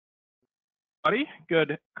Everybody.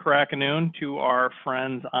 Good crack-a-noon to our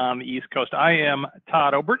friends on the East Coast. I am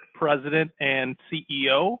Todd Obert, President and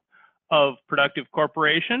CEO of Productive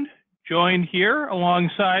Corporation. Joined here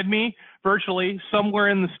alongside me, virtually somewhere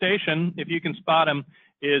in the station, if you can spot him,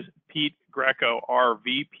 is Pete Greco, our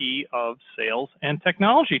VP of Sales and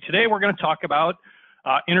Technology. Today we're going to talk about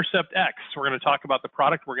Intercept X. We're going to talk about the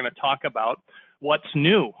product. We're going to talk about what's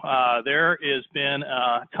new. There has been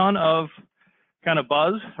a ton of kind of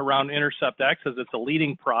buzz around Intercept X as it's a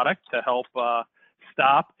leading product to help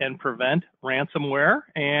stop and prevent ransomware.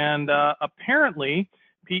 And apparently,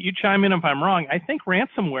 Pete, you chime in if I'm wrong, I think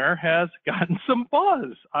ransomware has gotten some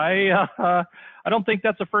buzz. I don't think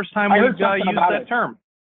that's the first time we've used that term.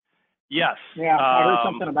 Yes. Yeah, I heard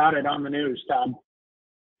something about it on the news, Todd.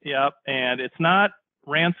 Yep, and it's not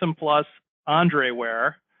ransom plus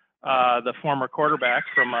Andrewware, the former quarterback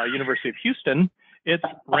from University of Houston. It's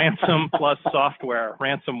ransom plus software,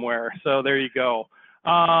 ransomware. So there you go.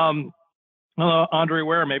 Andre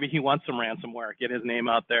Ware, maybe he wants some ransomware. Get his name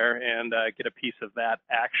out there and get a piece of that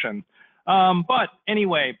action. But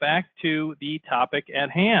anyway, back to the topic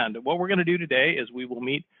at hand. What we're going to do today is we will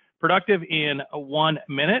meet Productive in 1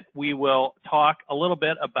 minute. We will talk a little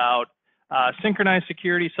bit about synchronized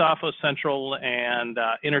security, Sophos Central, and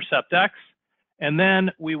Intercept X. And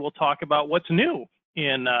then we will talk about what's new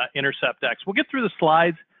in Intercept X. We'll get through the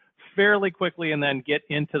slides fairly quickly and then get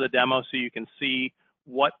into the demo so you can see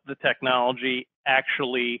what the technology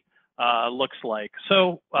actually looks like.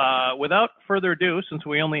 So without further ado, since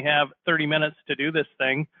we only have 30 minutes to do this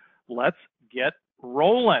thing, let's get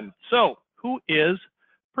rolling. So who is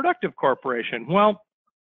Productive Corporation? Well,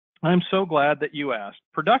 I'm so glad that you asked.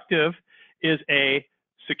 Productive is a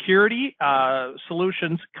security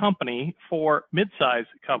solutions company for mid-sized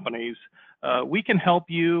companies. We can help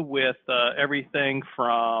you with everything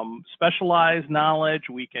from specialized knowledge.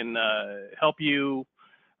 We can help you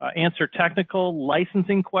answer technical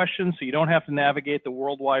licensing questions so you don't have to navigate the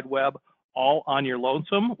World Wide Web all on your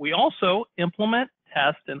lonesome. We also implement,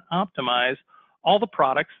 test, and optimize all the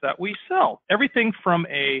products that we sell. Everything from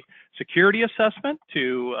a security assessment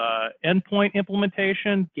to endpoint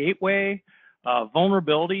implementation, gateway,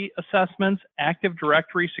 vulnerability assessments, Active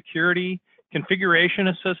Directory security, configuration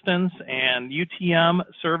assistance, and UTM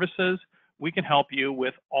services. We can help you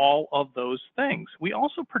with all of those things. We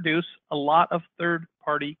also produce a lot of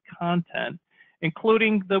third-party content,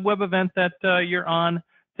 including the web event that you're on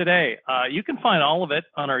today. You can find all of it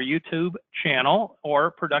on our YouTube channel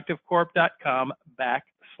or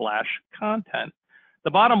productivecorp.com/content.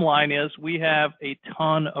 The bottom line is we have a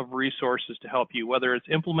ton of resources to help you, whether it's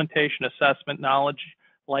implementation, assessment, knowledge,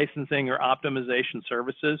 licensing, or optimization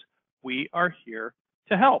services. We are here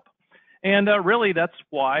to help. And really, that's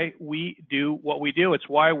why we do what we do. It's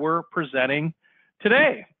why we're presenting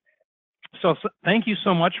today. So thank you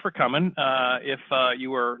so much for coming. If you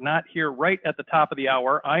were not here right at the top of the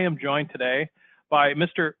hour, I am joined today by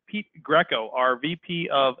Mr. Pete Greco, our VP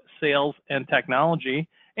of Sales and Technology,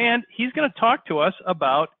 and he's going to talk to us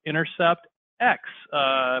about Intercept X.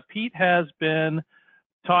 Pete has been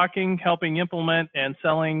talking, helping implement, and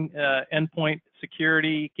selling endpoint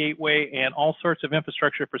security, gateway, and all sorts of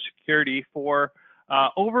infrastructure for security for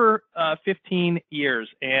over 15 years,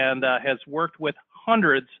 and has worked with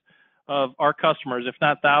hundreds of our customers, if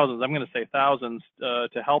not thousands, I'm going to say thousands,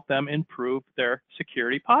 to help them improve their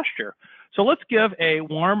security posture. So let's give a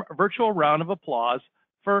warm virtual round of applause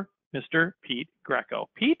for Mr. Pete Greco.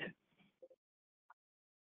 Pete?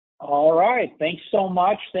 All right. Thanks so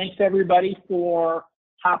much. Thanks, everybody, for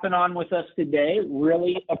hopping on with us today.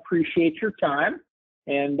 Really appreciate your time.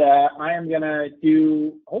 And I am going to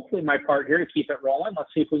do, hopefully, my part here to keep it rolling.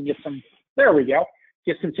 Let's see if we can get some, there we go,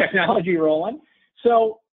 get some technology rolling.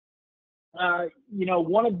 So, you know,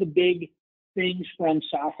 one of the big things from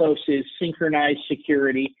Sophos is synchronized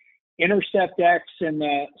security. Intercept X and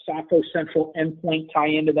the Sophos Central endpoint tie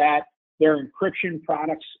into that. Their encryption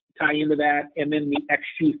products tie into that, and then the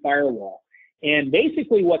XG firewall. And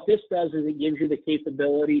basically what this does is it gives you the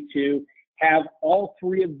capability to have all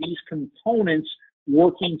three of these components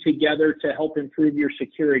working together to help improve your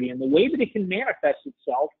security. And the way that it can manifest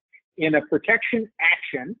itself in a protection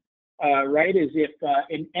action, right, is if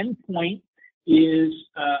an endpoint is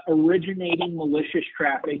originating malicious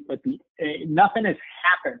traffic, but nothing has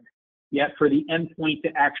happened yet for the endpoint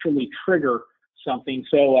to actually trigger something.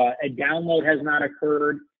 So a download has not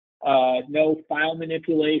occurred, no file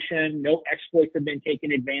manipulation, no exploits have been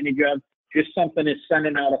taken advantage of, just something is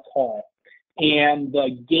sending out a call. And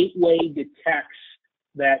the gateway detects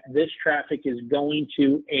that this traffic is going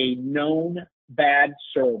to a known bad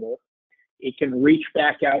server. It can reach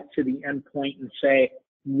back out to the endpoint and say,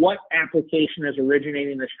 what application is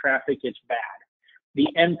originating this traffic, it's bad. The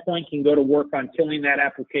endpoint can go to work on killing that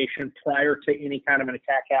application prior to any kind of an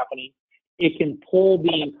attack happening. It can pull the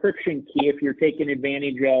encryption key if you're taking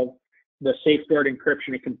advantage of the safeguard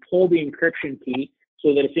encryption. It can pull the encryption key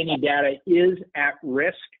so that if any data is at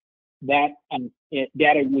risk, that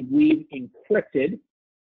data would leave encrypted,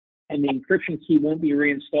 and the encryption key won't be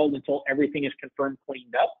reinstalled until everything is confirmed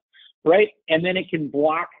cleaned up, right? And then it can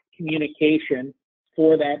block communication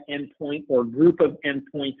for that endpoint or group of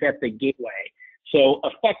endpoints at the gateway. So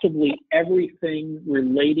effectively, everything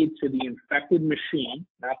related to the infected machine,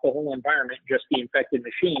 not the whole environment, just the infected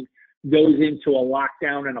machine, goes into a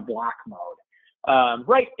lockdown and a block mode,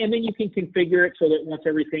 right? And then you can configure it so that once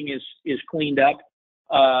everything is cleaned up,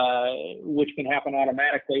 which can happen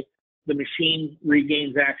automatically, the machine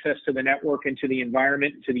regains access to the network and to the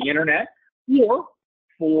environment, to the internet, or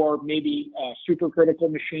for maybe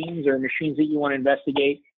supercritical machines or machines that you want to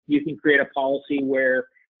investigate, you can create a policy where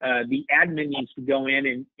the admin needs to go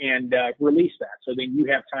in and release that. So then you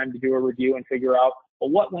have time to do a review and figure out, well,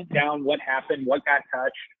 what went down, what happened, what got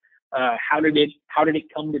touched, how did it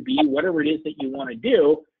come to be, whatever it is that you want to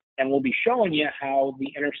do. And we'll be showing you how the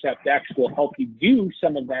Intercept X will help you do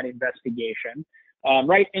some of that investigation,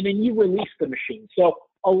 right? And then you release the machine. So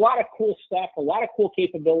a lot of cool stuff, a lot of cool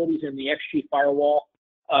capabilities in the XG firewall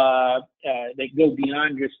that go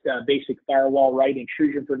beyond just basic firewall, right?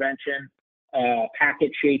 Intrusion prevention,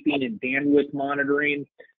 packet shaping and bandwidth monitoring,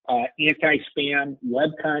 anti-spam,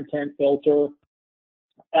 web content filter,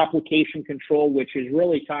 application control, which is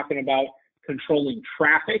really talking about controlling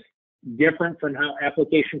traffic, different from how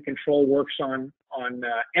application control works on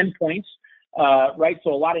endpoints, right?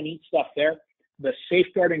 So a lot of neat stuff there. The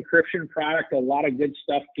safeguard encryption product, a lot of good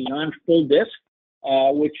stuff beyond full disk,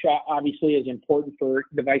 which obviously is important for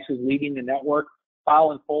devices leaving the network.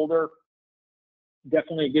 File and folder,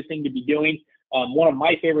 definitely a good thing to be doing. One of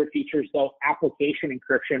my favorite features, though, application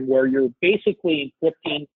encryption, where you're basically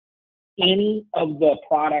encrypting any of the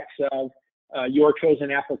products of your chosen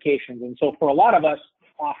applications. And so for a lot of us,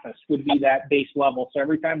 Office would be that base level. So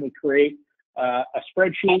every time we create a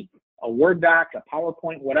spreadsheet, a Word doc, a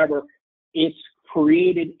PowerPoint, whatever, it's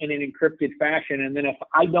created in an encrypted fashion. And then if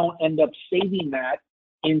I don't end up saving that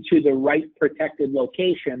into the right protected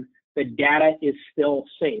location, the data is still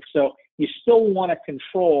safe. So you still want to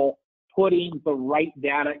control putting the right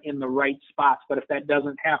data in the right spots. But if that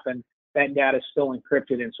doesn't happen, that data is still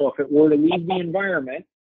encrypted. And so if it were to leave the environment,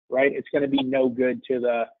 right, it's going to be no good to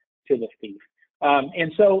the thief.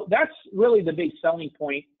 And so that's really the big selling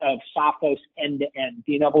point of Sophos end-to-end,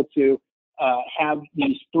 being able to have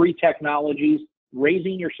these three technologies,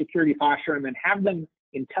 raising your security posture, and then have them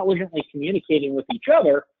intelligently communicating with each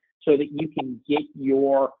other so that you can get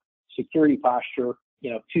your security posture,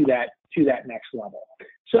 to that next level.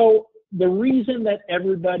 So the reason that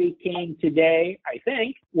everybody came today, I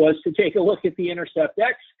think, was to take a look at the Intercept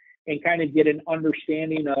X and kind of get an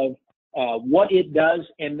understanding of what it does.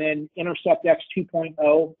 And then Intercept X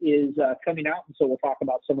 2.0 is coming out, and so we'll talk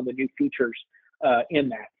about some of the new features in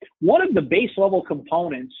that. One of the base level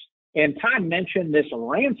components, and Todd mentioned this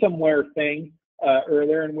ransomware thing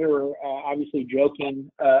earlier, and we were obviously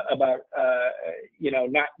joking about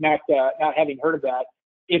not having heard of that.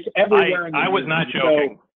 It's everywhere in the news. I was not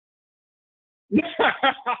joking. So,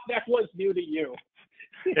 that was new to you.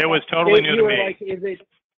 It was totally new to me. Like,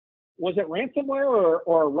 was it ransomware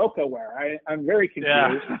or Rocaware? I'm very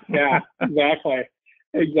confused. Yeah,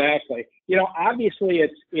 exactly. Obviously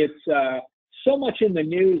it's so much in the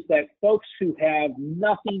news that folks who have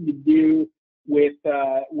nothing to do with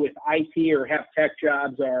IT or have tech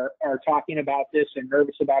jobs are talking about this and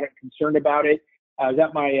nervous about it, concerned about it. I was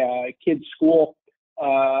at my kid's school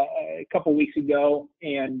a couple weeks ago,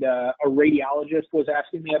 and a radiologist was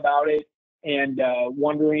asking me about it and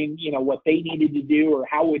wondering, what they needed to do, or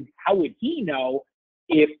how would he know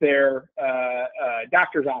if their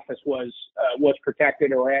doctor's office was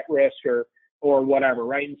protected or at risk or whatever,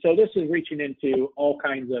 right? And so this is reaching into all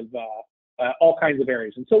kinds of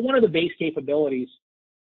areas. And so one of the base capabilities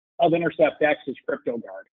of Intercept X is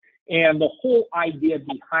CryptoGuard, and the whole idea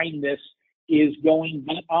behind this is going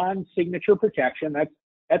beyond signature protection.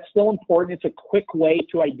 That's still important. It's a quick way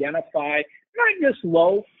to identify not just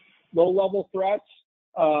low-level threats,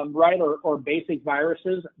 right, or basic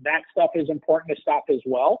viruses. That stuff is important to stop as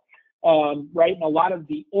well, right? And a lot of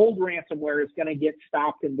the old ransomware is going to get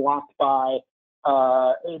stopped and blocked by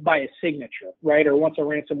a signature, right? Or once a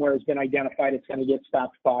ransomware has been identified, it's going to get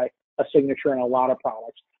stopped by a signature in a lot of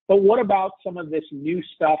products. But what about some of this new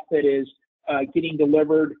stuff that is getting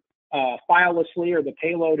delivered filelessly, or the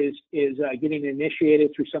payload is getting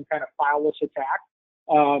initiated through some kind of fileless attack?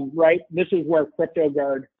 right? This is where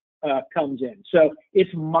CryptoGuard comes in. So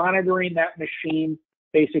it's monitoring that machine,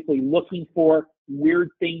 basically looking for weird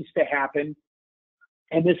things to happen.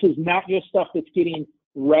 And this is not just stuff that's getting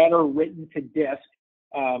read or written to disk,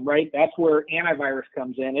 right? That's where antivirus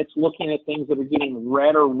comes in. It's looking at things that are getting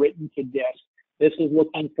read or written to disk. This is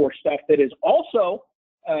looking for stuff that is also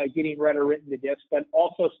getting read or written to disk, but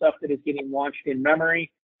also stuff that is getting launched in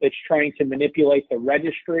memory, that's trying to manipulate the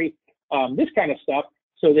registry, this kind of stuff,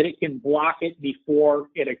 so that it can block it before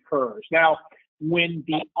it occurs. Now, when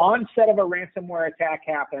the onset of a ransomware attack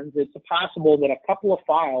happens, it's possible that a couple of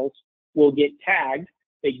files will get tagged.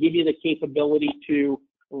 They give you the capability to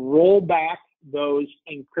roll back those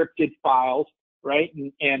encrypted files, right?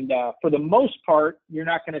 And for the most part, you're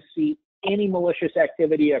not going to see any malicious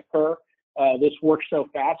activity occur. This works so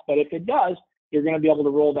fast, but if it does, you're going to be able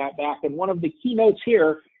to roll that back. And one of the keynotes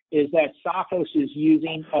here is that Sophos is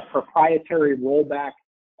using a proprietary rollback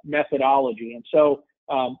methodology. And so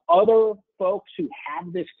other folks who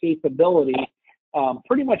have this capability,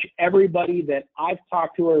 pretty much everybody that I've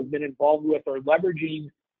talked to or have been involved with are leveraging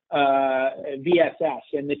VSS.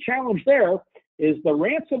 And the challenge there is the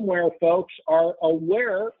ransomware folks are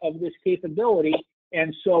aware of this capability.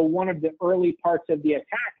 And so one of the early parts of the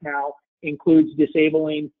attack now includes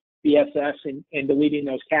disabling VSS and deleting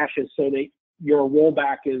those caches so that your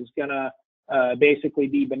rollback is going to basically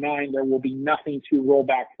be benign. There will be nothing to roll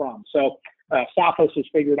back from. So Sophos has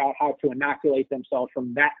figured out how to inoculate themselves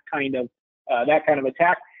from that kind of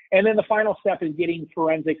attack. And then the final step is getting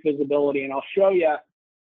forensic visibility. And I'll show you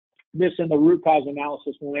this in the root cause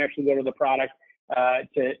analysis when we actually go to the product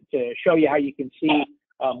to show you how you can see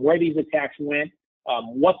where these attacks went,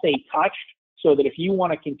 what they touched, so that if you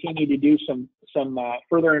want to continue to do some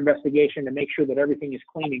further investigation to make sure that everything is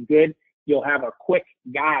clean and good, you'll have a quick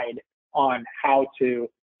guide on how to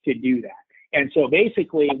do that. And so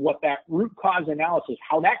basically what that root cause analysis,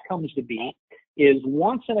 how that comes to be, is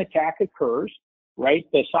once an attack occurs, right,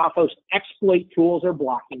 the Sophos exploit tools are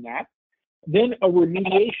blocking that. Then a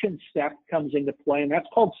remediation step comes into play, and that's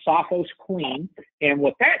called Sophos Clean. And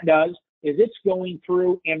what that does is it's going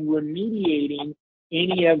through and remediating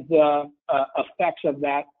any of the effects of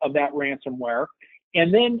that ransomware.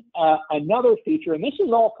 And then another feature, and this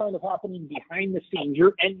is all kind of happening behind the scenes.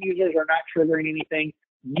 Your end users are not triggering anything.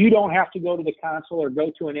 You don't have to go to the console or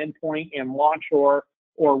go to an endpoint and launch or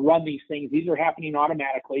run these things. These are happening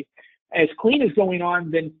automatically. As Clean is going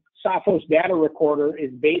on, then Sophos Data Recorder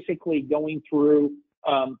is basically going through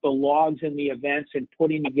the logs and the events and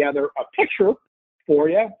putting together a picture for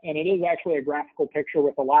you. And it is actually a graphical picture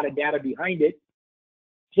with a lot of data behind it,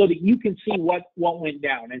 so that you can see what went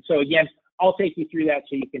down. And so again, I'll take you through that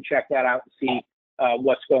so you can check that out and see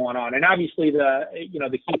what's going on. And obviously the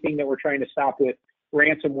key thing that we're trying to stop with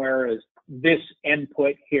ransomware is this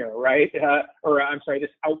input here, right? This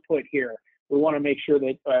output here. We want to make sure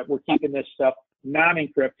that we're keeping this stuff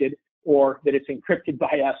non-encrypted, or that it's encrypted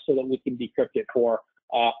by us so that we can decrypt it for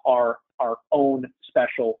our own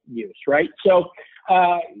special use, right? So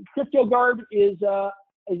CryptoGuard is a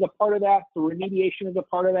part of that. The remediation is a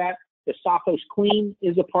part of that. The Sophos Clean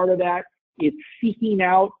is a part of that. It's seeking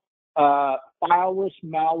out fileless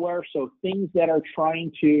malware, so things that are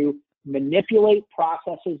trying to manipulate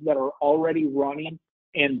processes that are already running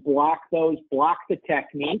and block the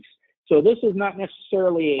techniques. So this is not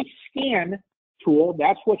necessarily a scan tool.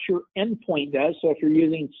 That's what your endpoint does. So if you're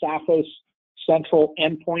using Sophos Central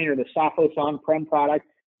Endpoint or the Sophos on-prem product,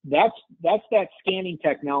 that's that scanning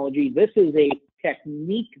technology. This is a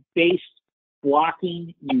technique-based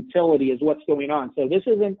blocking utility is what's going on. So this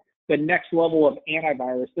isn't the next level of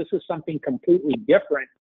antivirus. This is something completely different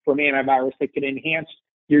from antivirus that can enhance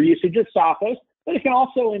your usage of Sophos, but it can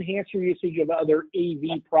also enhance your usage of other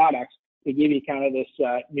AV products to give you kind of this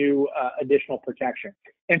new additional protection.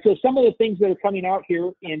 And so some of the things that are coming out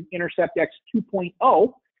here in Intercept X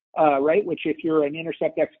 2.0, right, which if you're an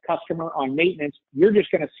Intercept X customer on maintenance, you're just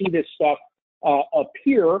going to see this stuff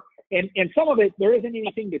appear. And some of it, there isn't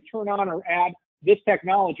anything to turn on or add. This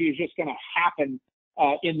technology is just going to happen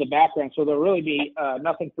in the background, so there'll really be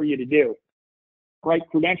nothing for you to do. Right,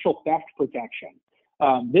 credential theft protection.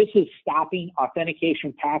 This is stopping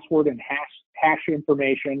authentication password and hash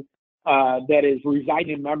information that is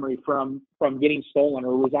residing in memory from getting stolen,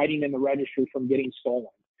 or residing in the registry from getting stolen.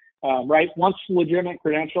 Right, once legitimate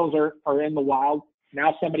credentials are in the wild,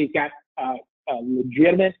 now somebody's got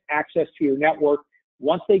legitimate access to your network.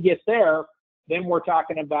 Once they get there, then we're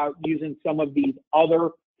talking about using some of these other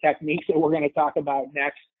techniques that we're going to talk about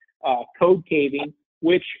next, code caving,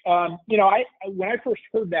 which, when I first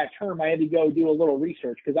heard that term, I had to go do a little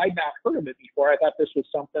research because I'd not heard of it before. I thought this was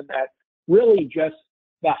something that really just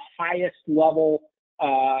the highest level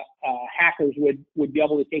hackers would be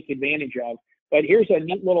able to take advantage of. But here's a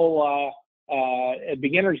neat little a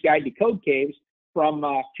beginner's guide to code caves from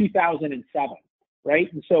 2007,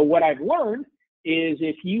 right? And so what I've learned is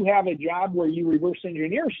if you have a job where you reverse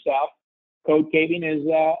engineer stuff, code caving is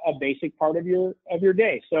a basic part of your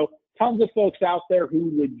day. So tons of folks out there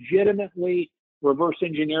who legitimately reverse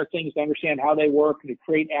engineer things to understand how they work, to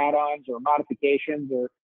create add-ons or modifications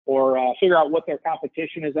or figure out what their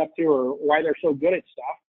competition is up to or why they're so good at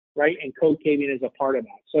stuff, right? And code caving is a part of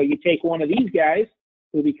that. So you take one of these guys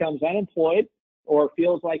who becomes unemployed or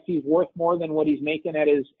feels like he's worth more than what he's making at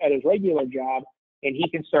his regular job, and he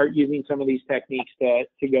can start using some of these techniques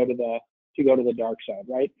to go to the dark side,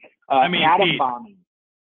 right? I mean, atom bombing.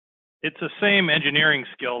 It's the same engineering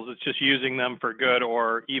skills. It's just using them for good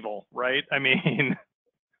or evil, right? I mean,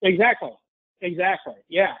 exactly,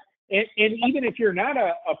 yeah. And even if you're not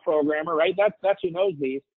a programmer, right? That's who knows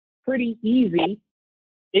these. Pretty easy.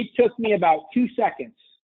 It took me about 2 seconds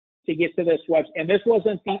to get to this website, and this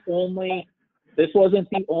wasn't the only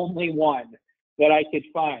one that I could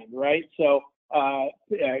find, right? So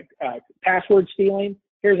password stealing.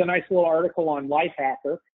 Here's a nice little article on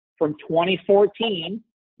Lifehacker from 2014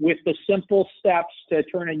 with the simple steps to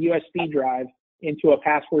turn a USB drive into a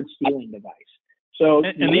password stealing device. So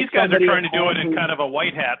and these guys are trying to do it in kind of a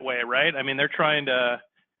white hat way, right? I mean, they're trying to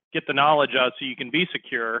get the knowledge out so you can be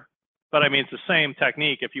secure. But I mean, it's the same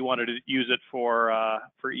technique if you wanted to use it for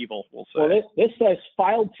evil, we'll say. Well, this says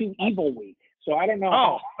filed to Evil Week. So I don't know.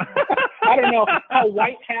 Oh. I don't know how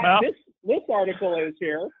white hat this article is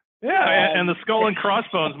here. Yeah, and the skull and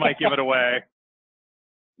crossbones might give it away.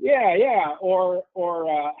 Yeah. Or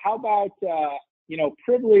how about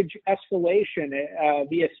privilege escalation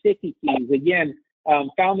via sticky keys? Again,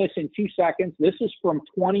 found this in 2 seconds. This is from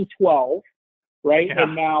 2012, right? Yeah.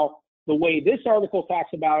 And now the way this article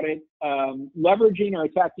talks about it, leveraging or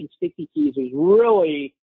attacking sticky keys has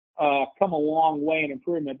really come a long way in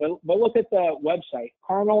improvement. But look at the website,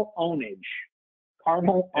 carnal ownage.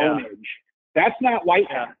 That's not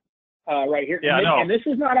white hat right here. Yeah, and this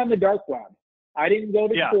is not on the dark web. I didn't go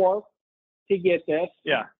to Tor to get this.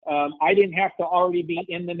 Yeah. I didn't have to already be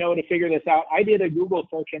in the know to figure this out. I did a Google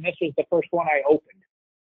search, and this was the first one I opened.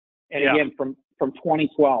 And again, from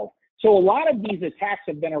 2012. So a lot of these attacks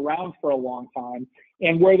have been around for a long time,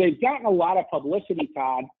 and where they've gotten a lot of publicity,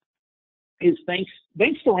 Todd, is thanks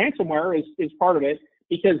to ransomware is part of it,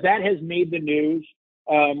 because that has made the news,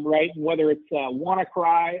 right? Whether it's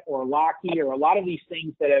WannaCry or Locky or a lot of these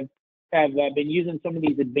things that have been using some of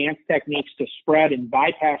these advanced techniques to spread and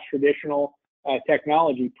bypass traditional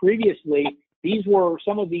technology. Previously,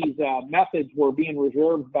 some of these methods were being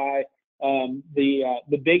reserved by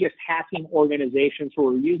the biggest hacking organizations who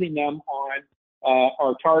are using them on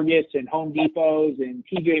our Targets and Home Depots and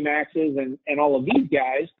TJ Maxx's and all of these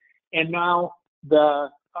guys. And now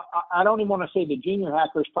I don't even want to say the junior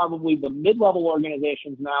hackers, probably the mid-level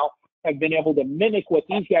organizations now have been able to mimic what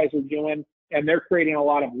these guys are doing, and they're creating a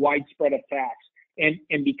lot of widespread attacks. And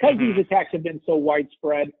because these attacks have been so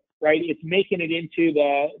widespread, right, it's making it into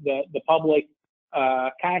the public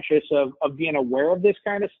conscious of being aware of this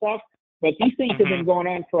kind of stuff. But these things have been going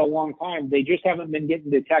on for a long time. They just haven't been getting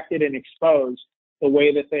detected and exposed the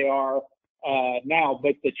way that they are now.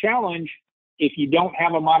 But the challenge, if you don't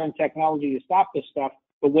have a modern technology to stop this stuff,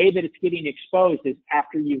 the way that it's getting exposed is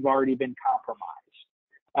after you've already been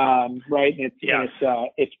compromised, right? And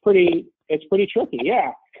it's pretty tricky,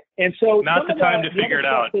 yeah. And so not the time to figure it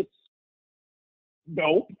out.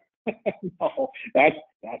 No,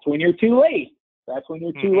 that's when you're too late. That's when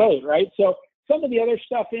you're too late, right? So some of the other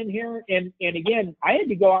stuff in here, and again, I had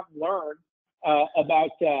to go out and learn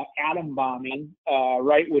about atom bombing,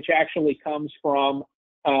 right, which actually comes from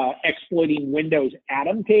exploiting Windows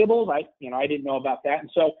atom tables. I didn't know about that.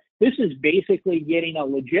 And so this is basically getting a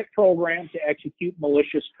legit program to execute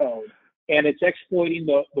malicious code, and it's exploiting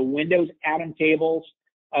the Windows atom tables,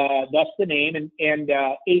 thus the name, and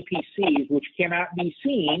APCs, which cannot be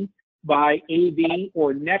seen by AV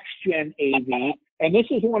or next-gen AV. And this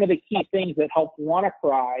is one of the key things that helped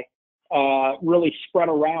WannaCry really spread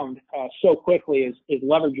around so quickly is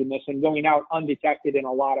leveraging this and going out undetected in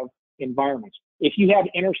a lot of environments. If you had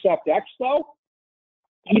Intercept X, though,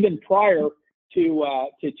 even prior to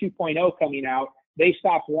 2.0 coming out, they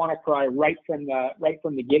stopped WannaCry right from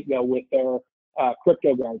the get-go with their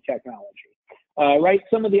CryptoGuard technology. Right,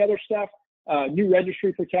 some of the other stuff, new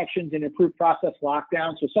registry protections and improved process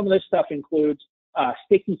lockdown. So some of this stuff includes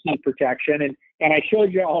sticky key protection, and I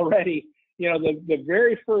showed you already. The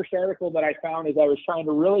very first article that I found is I was trying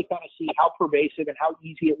to really kind of see how pervasive and how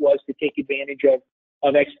easy it was to take advantage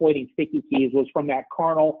of exploiting sticky keys was from that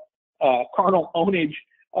carnal ownage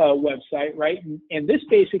website, right? And this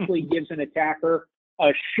basically gives an attacker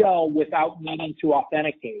a shell without needing to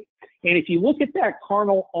authenticate. And if you look at that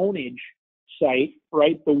carnal ownage site,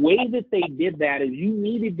 right, the way that they did that is you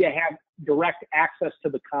needed to have direct access to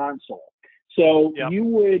the console. So you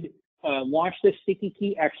would launch this sticky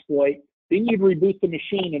key exploit, then you'd reboot the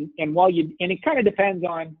machine, and while you, and it kind of depends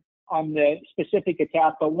on the specific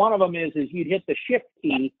attack, but one of them is you'd hit the shift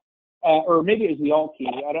key, or maybe it was the alt key,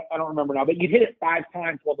 I don't remember now, but you'd hit it 5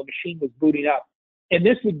 times while the machine was booting up. And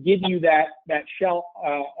this would give you that shell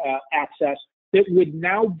access that would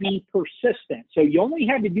now be persistent. So you only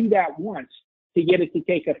had to do that once to get it to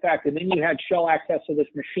take effect, and then you had shell access to this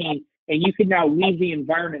machine, and you could now leave the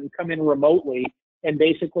environment and come in remotely and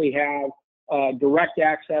basically have direct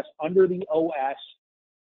access under the OS,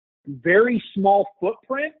 very small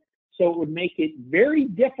footprint, so it would make it very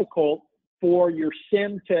difficult for your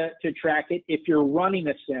SIM to track it if you're running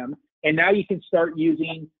a SIM. And now you can start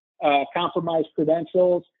using compromised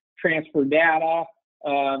credentials, transfer data,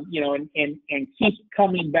 you know, and keep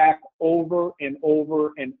coming back over and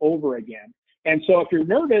over and over again. And so if you're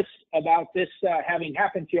nervous about this having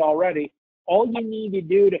happened to you already, all you need to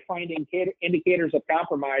do to find indicators of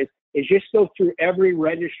compromise is just go through every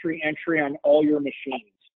registry entry on all your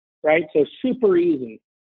machines, right? So super easy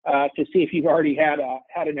to see if you've already had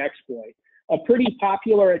an exploit. A pretty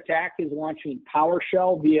popular attack is launching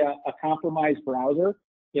PowerShell via a compromised browser.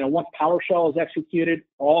 You know, once PowerShell is executed,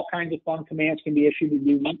 all kinds of fun commands can be issued to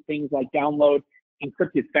do neat things like download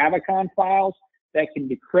encrypted favicon files that can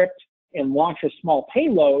decrypt and launch a small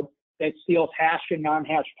payload that steals hashed and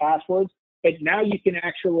non-hashed passwords. But now you can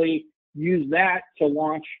actually use that to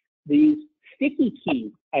launch these sticky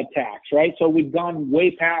key attacks, right? So we've gone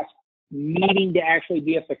way past needing to actually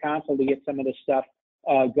be at the console to get some of this stuff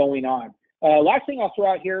going on. Last thing I'll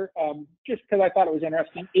throw out here, just because I thought it was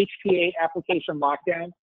interesting, HTA application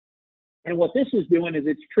lockdown. And what this is doing is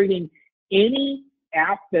it's treating any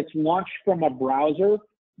app that's launched from a browser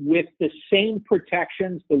with the same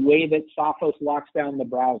protections the way that Sophos locks down the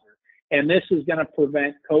browser. And this is going to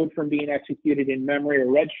prevent code from being executed in memory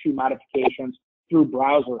or registry modifications through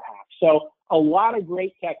browser hacks. So a lot of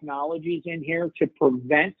great technologies in here to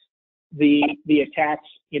prevent the attacks,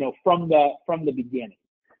 you know, from the beginning,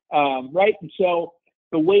 right? And so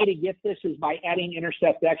the way to get this is by adding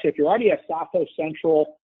Intercept X. If you're already a Sophos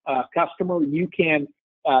Central customer, you can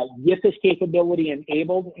get this capability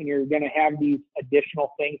enabled, and you're going to have these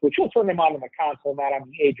additional things, which you'll turn them on in the console, not on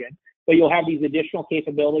the agent. But you'll have these additional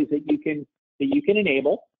capabilities that you can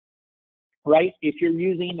enable, right? If you're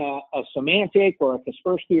using a semantic or a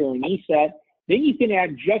Kaspersky or an ESET, then you can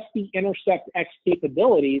add just the Intercept X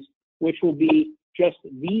capabilities, which will be just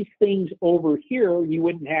these things over here. You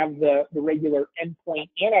wouldn't have the regular endpoint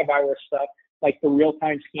antivirus stuff like the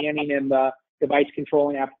real-time scanning and the device control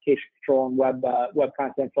and application control and web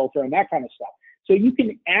content filter and that kind of stuff. So you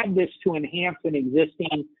can add this to enhance an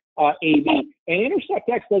existing AV. And Intercept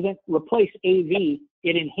X doesn't replace AV,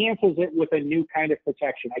 it enhances it with a new kind of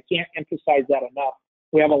protection. I can't emphasize that enough.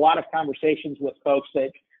 We have a lot of conversations with folks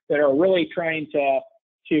that are really trying to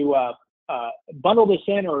bundle this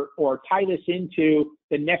in or tie this into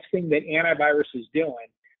the next thing that antivirus is doing.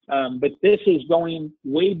 But this is going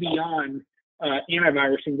way beyond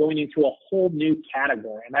antivirus and going into a whole new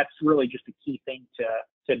category. And that's really just a key thing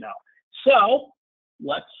to know. So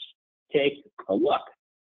let's take a look.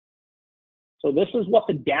 So this is what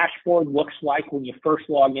the dashboard looks like when you first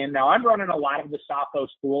log in. Now I'm running a lot of the Sophos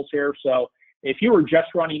tools here. So if you were just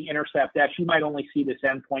running Intercept X, you might only see this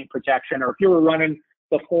endpoint protection, or if you were running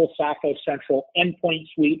the full Sophos Central endpoint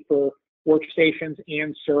suite for workstations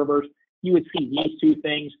and servers, you would see these two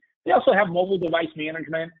things. They also have mobile device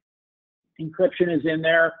management. Encryption is in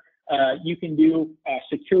there. You can do a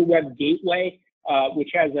secure web gateway,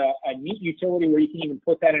 which has a neat utility where you can even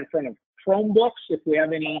put that in front of Chromebooks. If we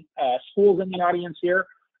have any schools in the audience here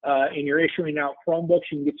and you're issuing out Chromebooks,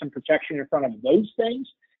 you can get some protection in front of those things.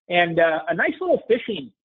 And a nice little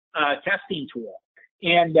phishing testing tool.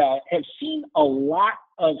 And have seen a lot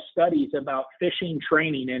of studies about phishing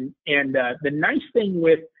training. And the nice thing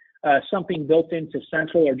with something built into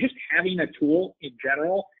Central, or just having a tool in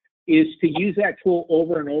general, is to use that tool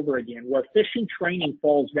over and over again. Where phishing training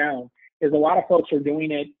falls down is a lot of folks are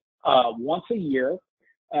doing it once a year,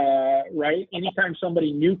 right? Anytime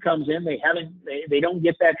somebody new comes in, they don't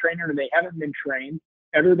get that training, or they haven't been trained.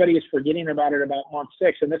 Everybody is forgetting about it about month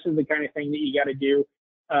 6, and this is the kind of thing that you got to do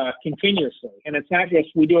continuously. And it's not just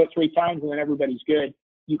we do it 3 times and then everybody's good.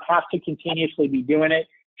 You have to continuously be doing it,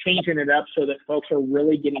 changing it up so that folks are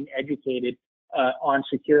really getting educated on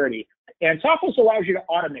security. And Sophos allows you to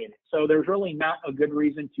automate it. So there's really not a good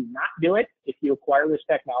reason to not do it if you acquire this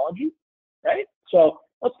technology, right? So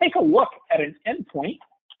let's take a look at an endpoint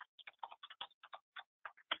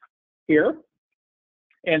here.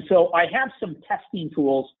 And so I have some testing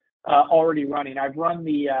tools already running. I've run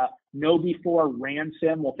the KnowBe4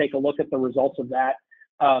 RanSim. We'll take a look at the results of that.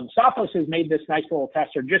 Sophos has made this nice little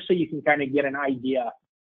tester just so you can kind of get an idea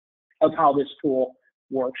of how this tool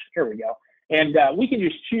works. Here we go. And we can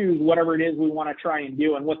just choose whatever it is we want to try and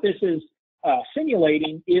do. And what this is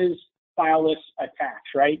simulating is fileless attacks,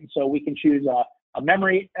 right? And so we can choose a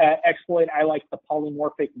memory exploit. I like the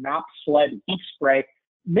polymorphic map sled heap spray,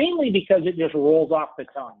 mainly because it just rolls off the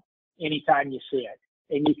tongue anytime you see it.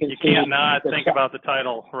 And you can't not think about the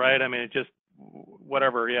title, right? I mean, it just,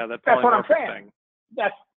 whatever, yeah, that polymorphic thing.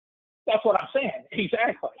 That's what I'm saying,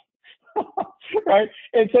 exactly. Right,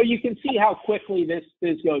 and so you can see how quickly this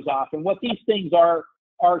goes off, and what these things are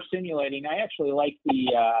simulating. I actually like the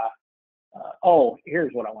oh,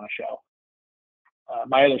 here's what I want to show.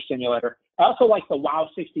 My other simulator. I also like the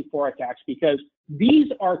WOW64 attacks because these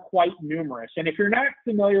are quite numerous. And if you're not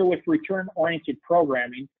familiar with return-oriented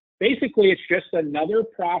programming, basically it's just another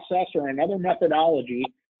process or another methodology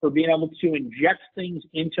for being able to inject things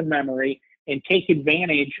into memory and take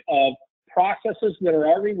advantage of processes that are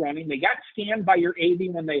already running. They got scanned by your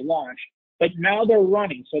AV when they launched, but now they're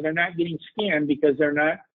running, so they're not getting scanned because they're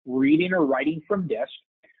not reading or writing from disk.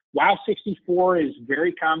 WOW64 is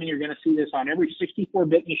very common. You're going to see this on every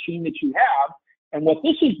 64-bit machine that you have, and what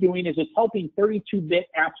this is doing is it's helping 32-bit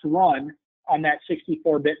apps run on that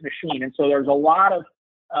 64-bit machine, and so there's a lot of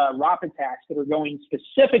ROP attacks that are going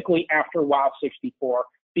specifically after WOW64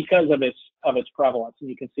 because of its prevalence, and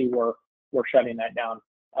you can see we're shutting that down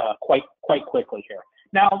quite quickly here.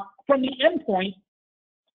 Now, from the endpoint,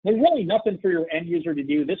 there's really nothing for your end user to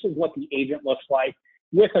do. This is what the agent looks like.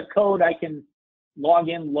 With a code, I can log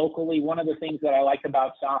in locally. One of the things that I like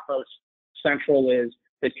about Sophos Central is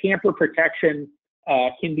the tamper protection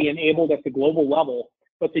can be enabled at the global level,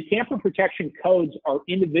 but the tamper protection codes are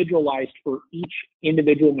individualized for each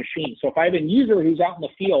individual machine. So if I have a user who's out in the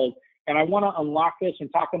field and I want to unlock this and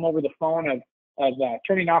talk them over the phone of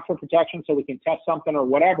turning off for protection so we can test something or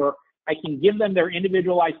whatever, I can give them their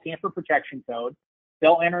individualized tamper protection code.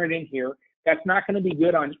 They'll enter it in here. That's not going to be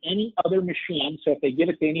good on any other machine. So if they give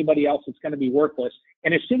it to anybody else, it's going to be worthless.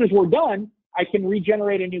 And as soon as we're done, I can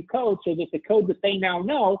regenerate a new code so that the code that they now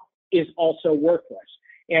know is also worthless.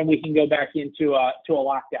 And we can go back into a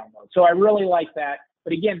lockdown mode. So I really like that.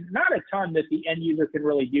 But again, not a ton that the end user can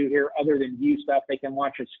really do here other than view stuff. They can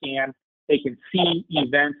launch a scan. They can see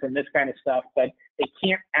events and this kind of stuff, but they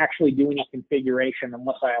can't actually do any configuration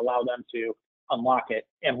unless I allow them to unlock it.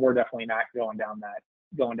 And we're definitely not going down that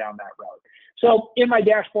road. So in my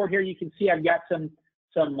dashboard here, you can see I've got some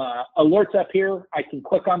alerts up here. I can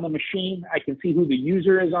click on the machine. I can see who the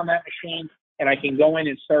user is on that machine, and I can go in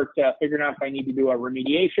and start figuring out if I need to do a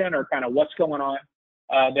remediation or kind of what's going on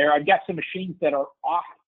there. I've got some machines that are off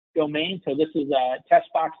domain. So this is a test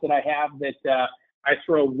box that I have that I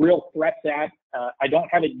throw real threats at. I don't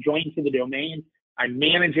have it joined to the domain. I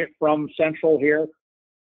manage it from Central here,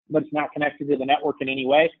 but it's not connected to the network in any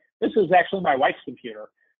way. This is actually my wife's computer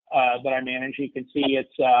that I manage. You can see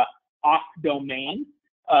it's off domain,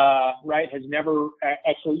 right? Has never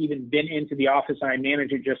actually even been into the office, and I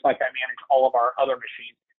manage it just like I manage all of our other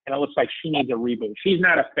machines. And it looks like she needs a reboot. She's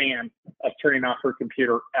not a fan of turning off her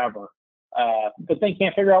computer ever, but they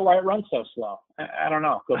can't figure out why it runs so slow. I don't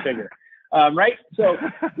know. Go figure. Right? So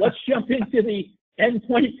let's jump into the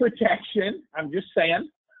endpoint protection. I'm just saying.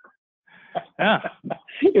 Yeah.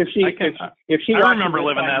 if she I remember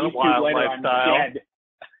living that wild lifestyle.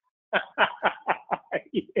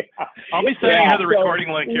 Yeah. I'll be sending her the recording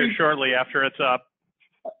link here shortly after it's up.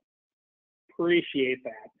 Appreciate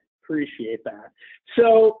that.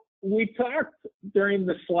 So we talked during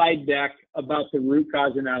the slide deck about the root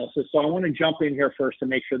cause analysis. So I want to jump in here first to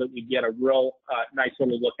make sure that we get a real nice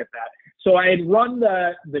little look at that. So I had run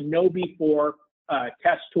the KnowBe4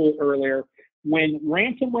 test tool earlier. When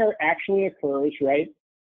ransomware actually occurs, right,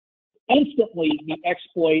 instantly the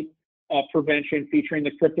exploit prevention featuring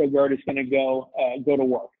the CryptoGuard is going to go to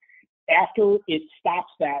work. After it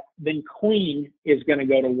stops that, then clean is going to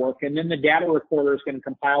go to work, and then the data recorder is going to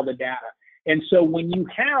compile the data. And so when you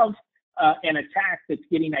have an attack that's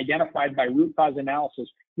getting identified by root cause analysis,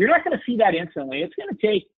 you're not going to see that instantly. It's going to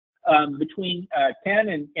take between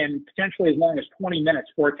 10 and potentially as long as 20 minutes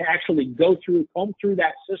for it to actually comb through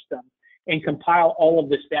that system and compile all of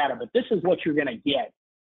this data. But this is what you're going to get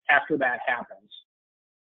after that happens.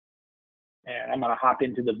 And I'm going to hop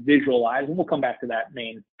into the visualize, and we'll come back to that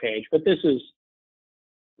main page. But this is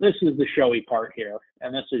this is the showy part here,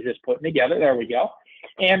 and this is just putting together. There we go.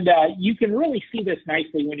 And you can really see this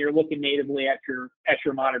nicely when you're looking natively at your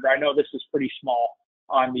monitor. I know this is pretty small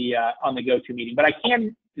on the GoToMeeting, but I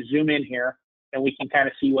can zoom in here and we can kind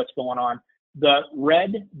of see what's going on. The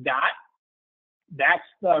red dot, that's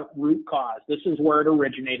the root cause. This is where it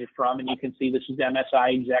originated from, and you can see this is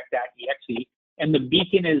MSI exec.exe, and the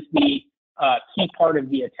beacon is the key part of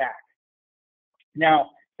the attack. Now,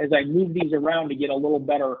 as I move these around to get a little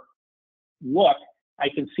better look, I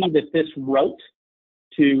can see that this wrote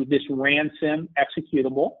to this ransom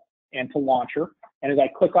executable and to launcher. And as I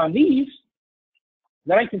click on these,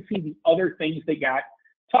 then I can see the other things that got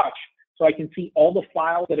touched. So I can see all the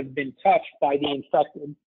files that have been touched by the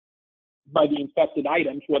infected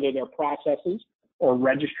items, whether they're processes or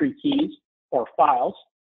registry keys or files.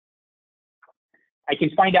 I can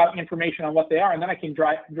find out information on what they are, and then I can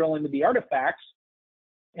drill into the artifacts.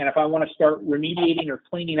 And if I want to start remediating or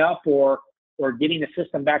cleaning up or getting the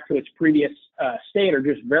system back to its previous state, or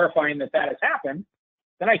just verifying that that has happened,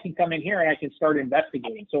 then I can come in here and I can start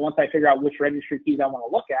investigating. So once I figure out which registry keys I want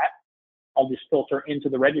to look at, I'll just filter into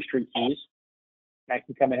the registry keys. And I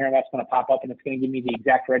can come in here and that's going to pop up and it's going to give me the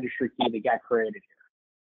exact registry key that got created here.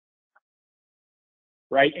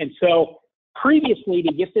 Right? And so previously,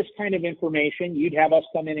 to get this kind of information, you'd have us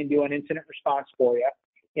come in and do an incident response for you.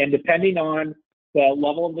 And depending on the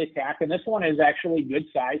level of the attack, and this one is actually good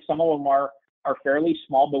size, some of them are fairly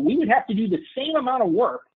small, but we would have to do the same amount of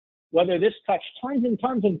work, whether this touched tons and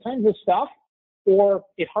tons and tons of stuff or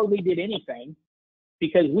it hardly did anything,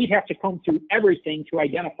 because we'd have to comb through everything to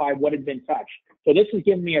identify what had been touched. So this is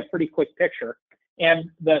giving me a pretty quick picture. And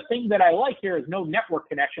the thing that I like here is no network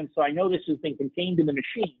connection, so I know this has been contained in the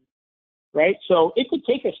machine, right? So it could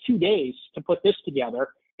take us 2 days to put this together.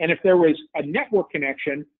 And if there was a network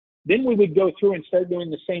connection, then we would go through and start doing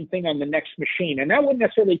the same thing on the next machine. And that wouldn't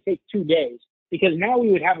necessarily take 2 days, because now we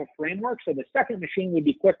would have a framework, so the second machine would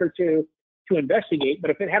be quicker to investigate.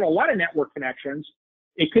 But if it had a lot of network connections,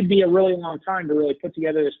 it could be a really long time to really put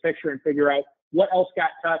together this picture and figure out what else got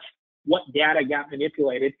touched, what data got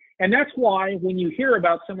manipulated. And that's why when you hear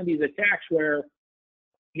about some of these attacks where,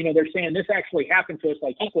 you know, they're saying this actually happened to us,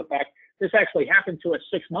 like Equifax, this actually happened to us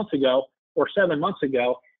 6 months ago or 7 months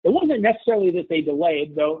ago, it wasn't necessarily that they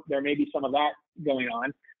delayed, though there may be some of that going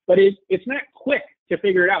on, but it's not quick to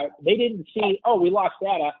figure it out. They didn't see, oh, we lost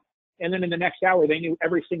data, and then in the next hour, they knew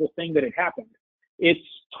every single thing that had happened. It's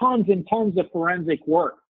tons and tons of forensic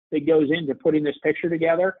work that goes into putting this picture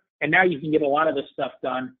together, and now you can get a lot of this stuff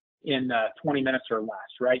done in 20 minutes or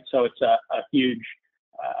less, right? So it's a huge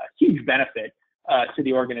benefit to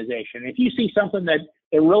the organization. If you see something that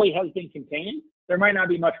really has been contained, there might not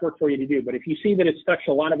be much work for you to do, but if you see that it's touched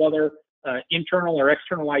a lot of other internal or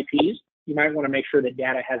external IPs, you might want to make sure that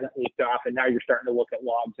data hasn't leaked off, and now you're starting to look at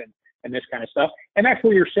logs and this kind of stuff. And that's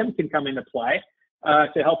where your SIM can come into play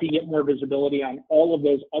to help you get more visibility on all of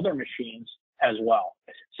those other machines as well.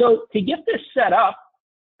 So to get this set up,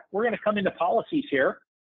 we're going to come into policies here.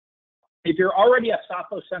 If you're already a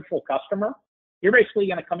Sophos Central customer, you're basically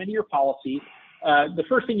going to come into your policies. The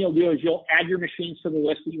first thing you'll do is you'll add your machines to the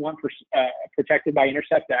list that you want protected by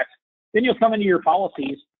Intercept X. Then you'll come into your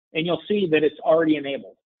policies and you'll see that it's already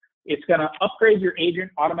enabled. It's going to upgrade your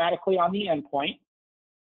agent automatically on the endpoint.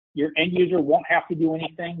 Your end user won't have to do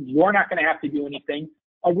anything. You're not going to have to do anything.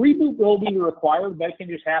 A reboot will be required, but it can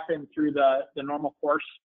just happen through the normal course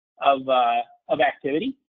of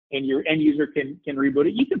activity, and your end user can reboot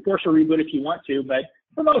it. You can force a reboot if you want to, but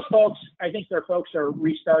for most folks, I think their folks are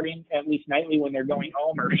restarting at least nightly when they're going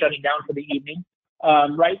home or shutting down for the evening,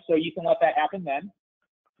 right? So you can let that happen then.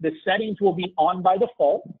 The settings will be on by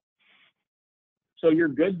default, so you're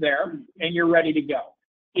good there and you're ready to go.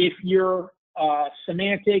 If you're a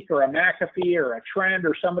Symantec or a McAfee or a Trend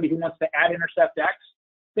or somebody who wants to add Intercept X,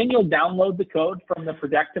 then you'll download the code from the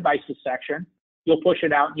Protect Devices section. You'll push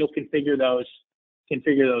it out and you'll configure those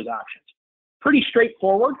options. Pretty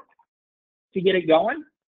straightforward to get it going.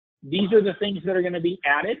 These are the things that are going to be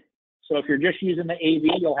added. So if you're just using the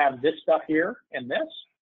AV, you'll have this stuff here and this.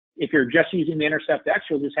 If you're just using the Intercept X,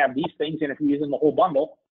 you'll just have these things. And if you're using the whole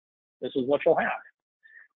bundle, this is what you'll have.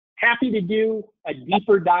 Happy to do a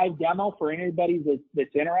deeper dive demo for anybody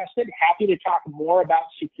that's interested. Happy to talk more about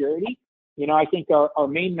security. You know, I think our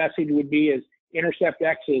main message would be is Intercept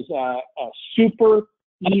X is a super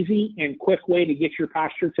easy and quick way to get your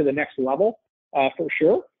posture to the next level, for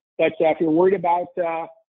sure. But if you're worried about,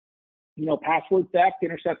 password theft,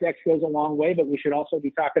 Intercept X goes a long way, but we should also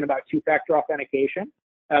be talking about two-factor authentication.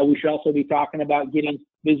 We should also be talking about getting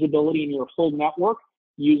visibility in your full network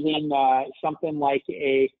using something like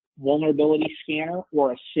a vulnerability scanner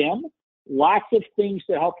or a SIM lots of things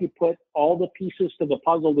to help you put all the pieces to the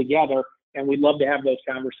puzzle together, and we'd love to have those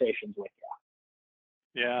conversations with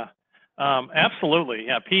you. Yeah, absolutely.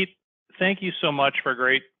 Yeah, Pete, thank you so much for a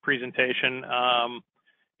great presentation.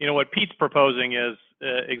 You know, what Pete's proposing is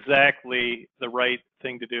exactly the right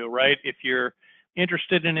thing to do, right? If you're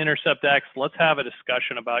interested in Intercept X, let's have a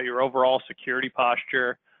discussion about your overall security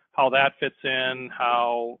posture, how that fits in,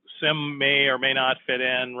 how SIM may or may not fit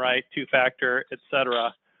in, right? Two-factor, et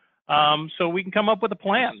cetera. So we can come up with a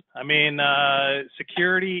plan. I mean,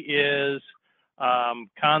 security is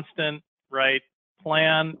constant, right?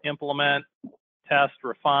 Plan, implement, test,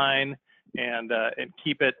 refine, and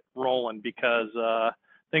keep it rolling, because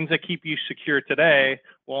things that keep you secure today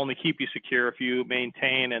will only keep you secure if you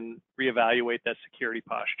maintain and reevaluate that security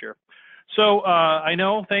posture. So I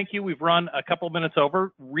know, thank you, we've run a couple minutes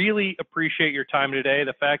over. Really appreciate your time today.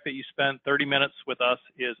 The fact that you spent 30 minutes with us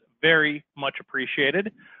is very much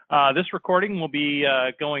appreciated. This recording will be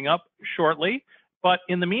going up shortly, but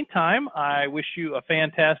in the meantime, I wish you a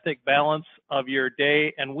fantastic balance of your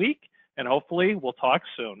day and week, and hopefully we'll talk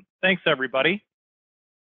soon. Thanks, everybody.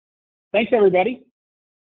 Thanks, everybody.